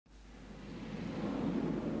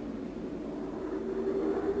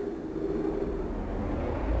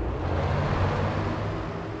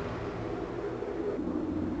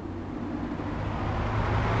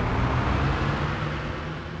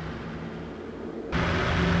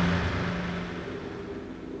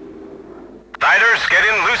Fighters, get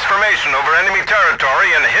in loose formation over enemy territory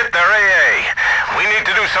and hit their AA. We need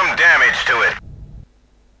to do some damage to it.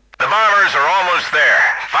 The bombers are almost there.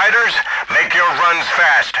 Fighters, make your runs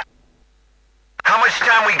fast. How much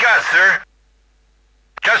time we got, sir?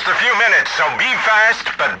 Just a few minutes, so be fast,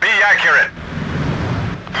 but be accurate.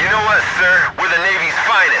 You know us, sir. We're the Navy's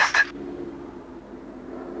finest.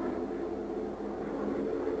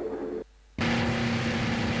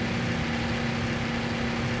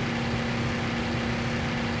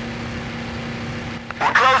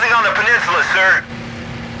 We're closing on the peninsula, sir.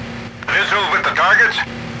 Visual with the targets?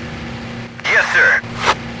 Yes, sir.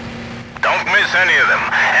 Don't miss any of them.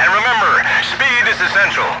 And remember, speed is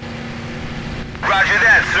essential. Roger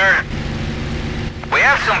that, sir. We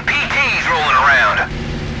have some PTs rolling around.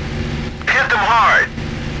 Hit them hard.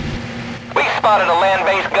 We spotted a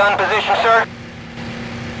land-based gun position, sir.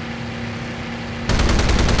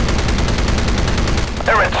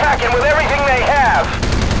 They're attacking with everything they have.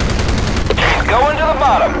 She's going to the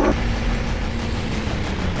bottom.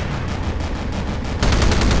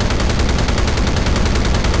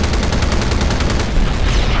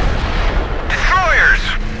 Destroyers!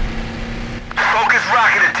 Focus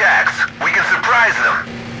rocket attacks. We can surprise them.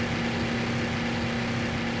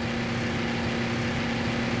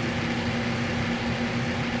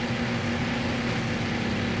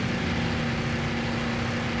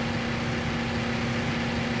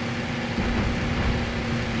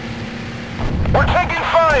 We're taking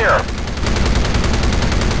fire!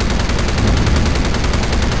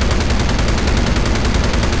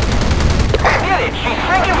 Get it! She's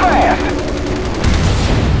sinking fast!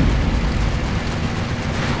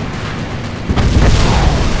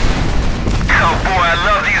 Oh boy, I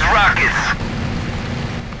love these rockets!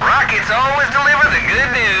 Rockets always deliver the good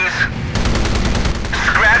news!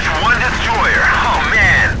 Scratch one destroyer! Oh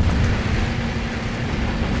man!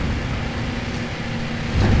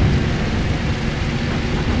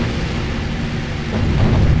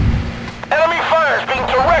 Enemy fire is being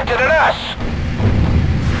directed at us!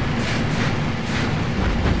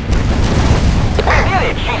 We did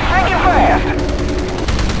it! She's sinking fast!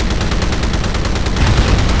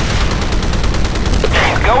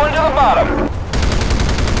 She's going to the bottom!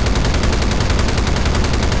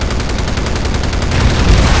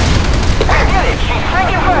 We did it! She's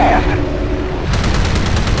sinking fast!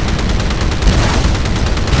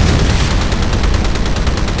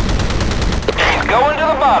 She's going to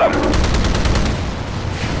the bottom!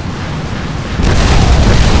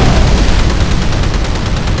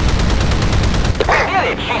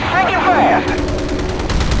 She's sinking fast!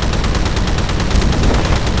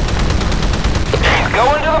 She's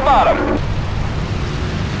going to the bottom!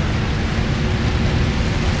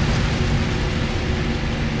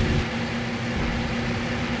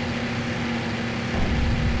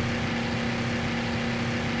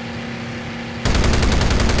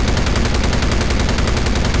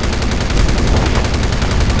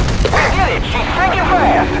 We did it! She's sinking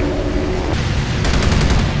fast!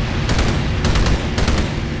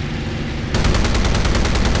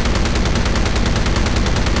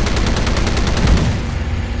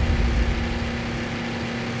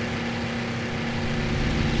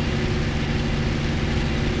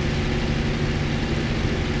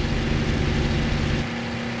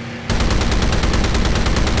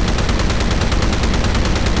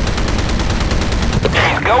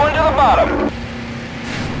 Going to the bottom.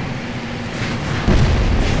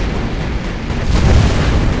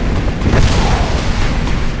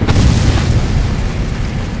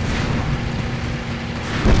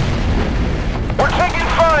 We're taking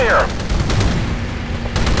fire.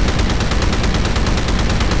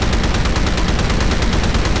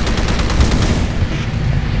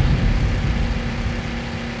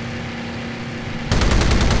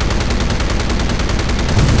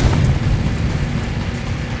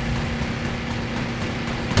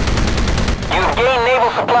 Gain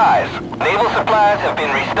naval supplies. Naval supplies have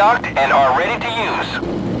been restocked and are ready to use.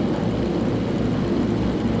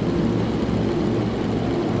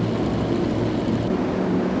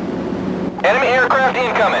 Enemy aircraft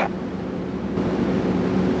incoming.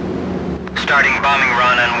 Starting bombing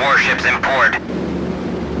run on warships in port.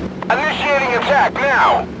 Initiating attack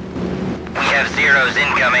now. We have Zeros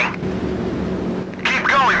incoming. Keep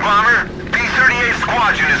going, bomber. P-38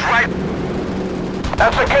 squadron is right.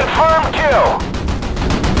 That's a confirmed kill!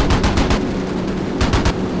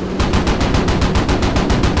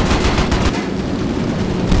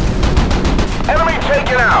 Enemy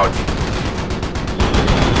taken out!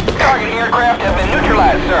 Target aircraft have been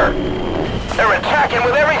neutralized, sir. They're attacking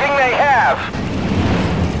with everything they have!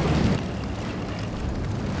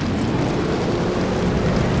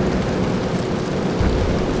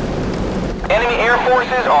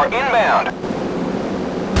 forces are inbound.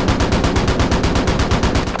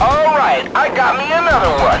 Alright, I got me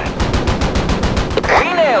another one. We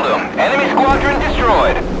nailed him. Enemy squadron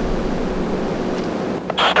destroyed.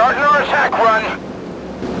 Starting our attack run.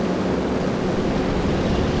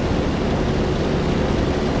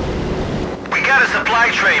 We got a supply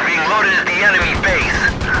train being loaded at the enemy base.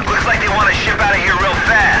 Looks like they want to ship out of here real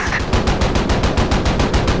fast.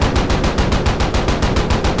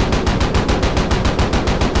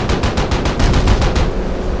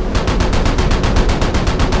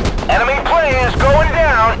 Enemy plane is going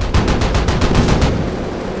down.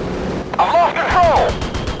 I've lost control.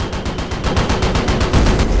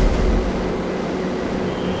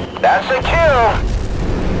 That's a kill.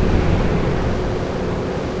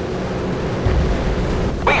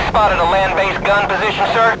 We spotted a land-based gun position,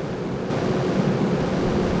 sir.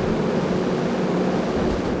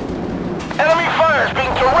 Enemy fire is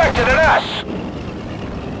being directed at us.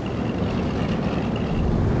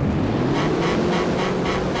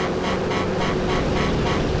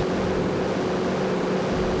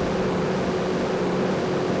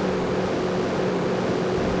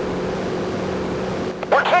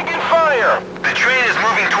 We're taking fire! The train is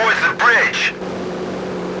moving towards the bridge.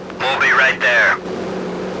 We'll be right there.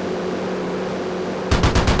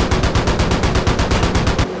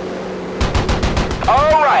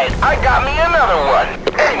 Alright, I got me another one.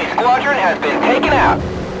 Enemy squadron has been taken out.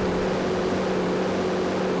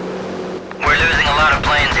 We're losing a lot of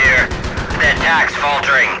planes here. The attack's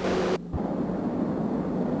faltering.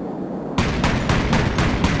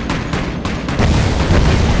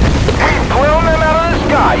 We've blown them out of the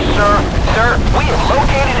sky, sir. Sir, we have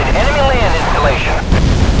located an enemy land installation.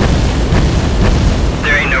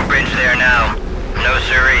 There ain't no bridge there now. No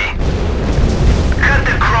siree. Cut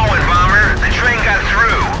the crowing, bomber. The train got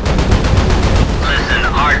through. Listen,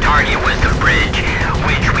 our target was the bridge,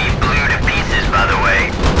 which we blew to pieces, by the way.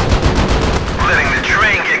 Letting the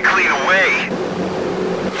train get clean away.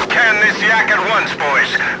 Can this yak at once,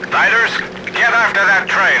 boys. Fighters, get after that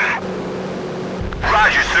train.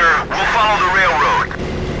 Roger, sir. We'll follow the railroad.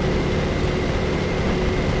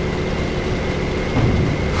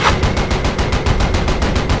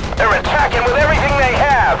 They're attacking with everything they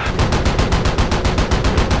have.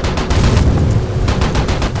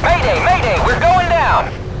 Mayday, mayday, we're going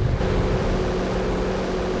down.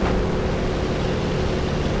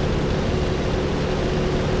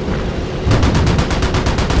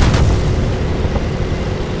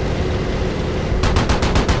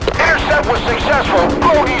 Intercept was successful.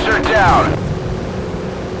 Bogies are down.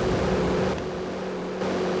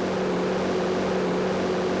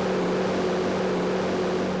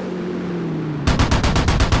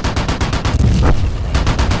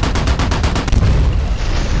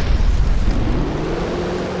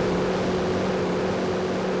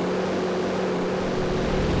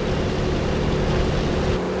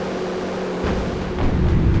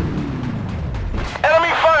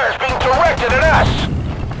 Enemy fire is being directed at us.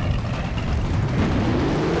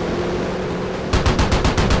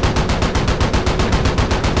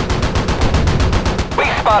 We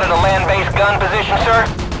spotted a land-based gun position, sir.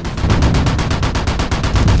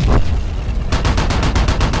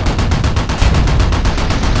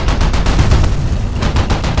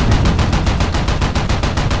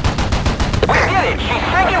 We did it! She's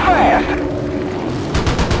sinking fast!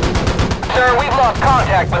 Sir, we've lost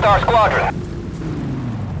contact with our squadron.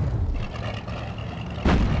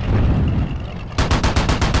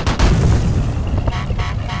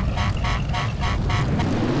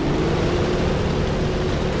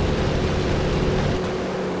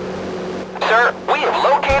 Sir, we have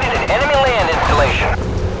located an enemy land installation.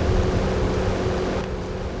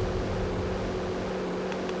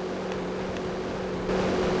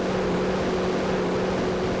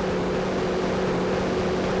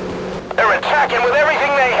 They're attacking with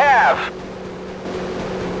everything they have.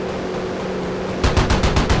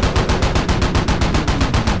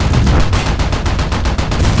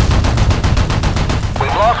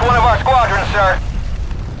 We've lost one of our squadrons, sir.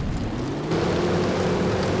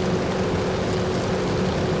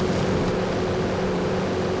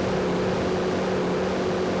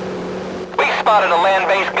 Spotted a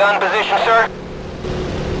land-based gun position, sir.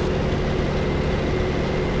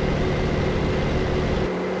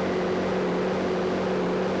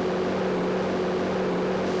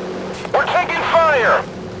 We're taking fire!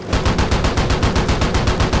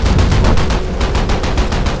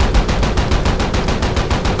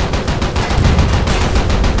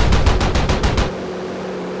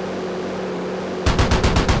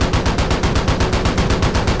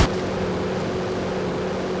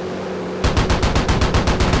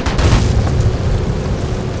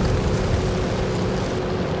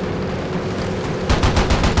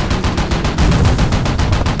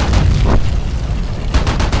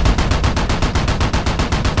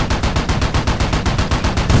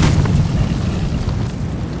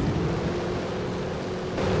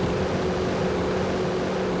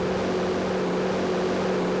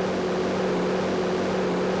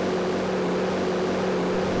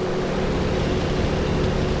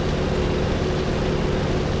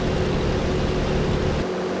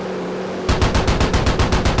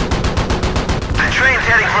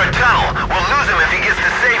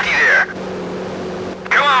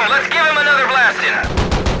 let's give him another blasting.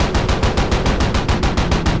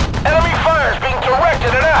 Enemy fire is being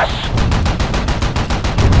directed at us.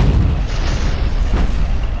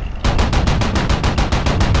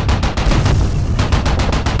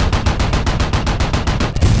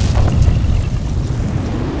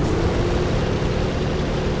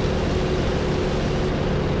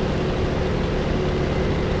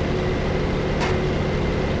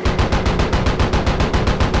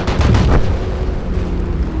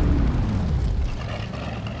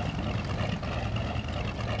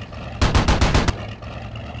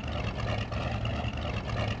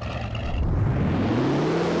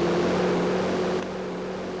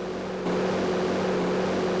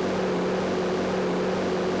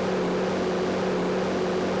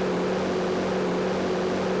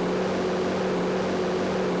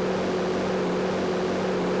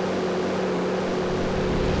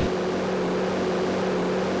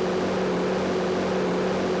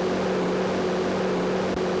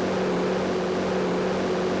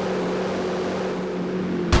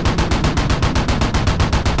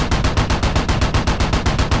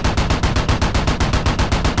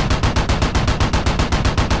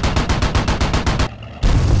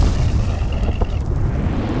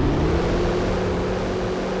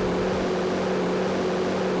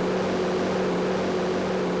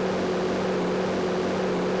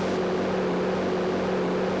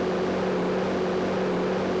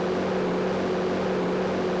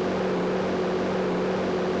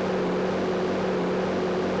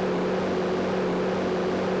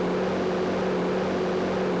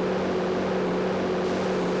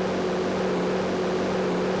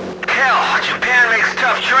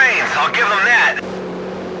 Tough trains, I'll give them that.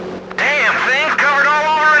 Damn thing's covered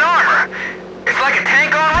all over in armor. It's like a tank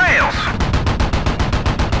on rails.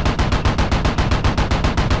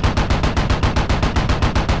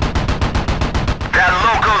 That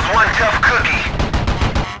loco's one tough cookie.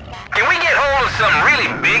 Can we get hold of some really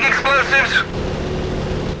big explosives?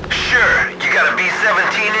 Sure, you got a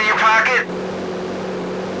B-17 in your pocket?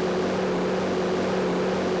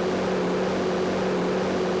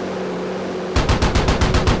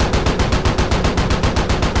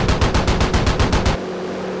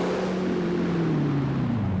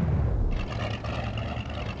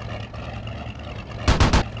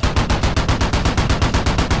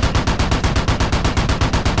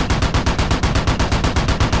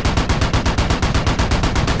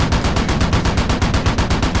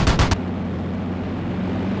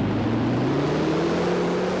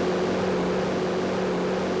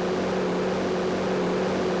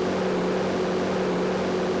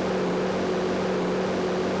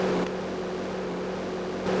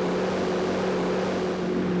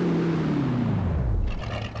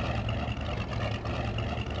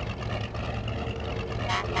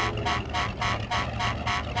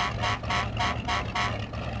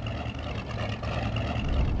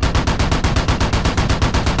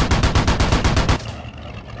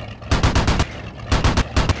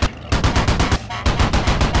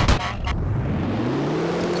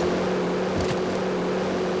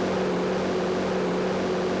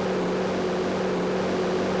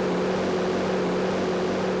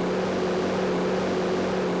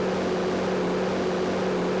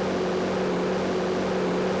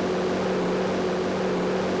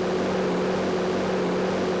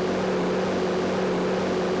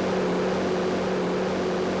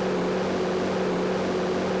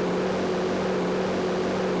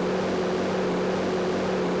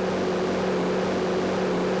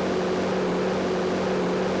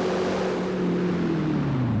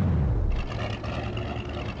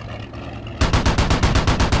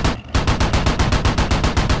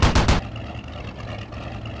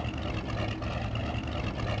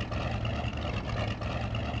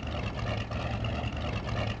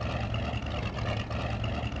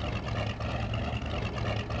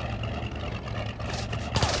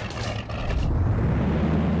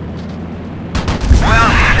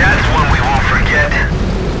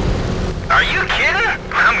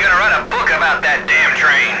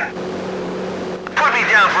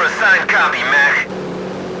 Copy, Mac.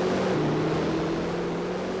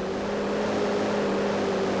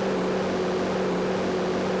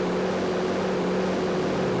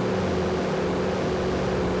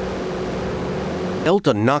 Dealt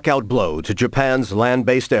a knockout blow to Japan's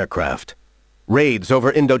land-based aircraft. Raids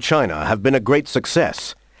over Indochina have been a great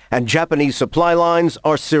success, and Japanese supply lines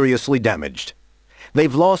are seriously damaged.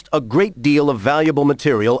 They've lost a great deal of valuable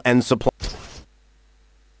material and supply.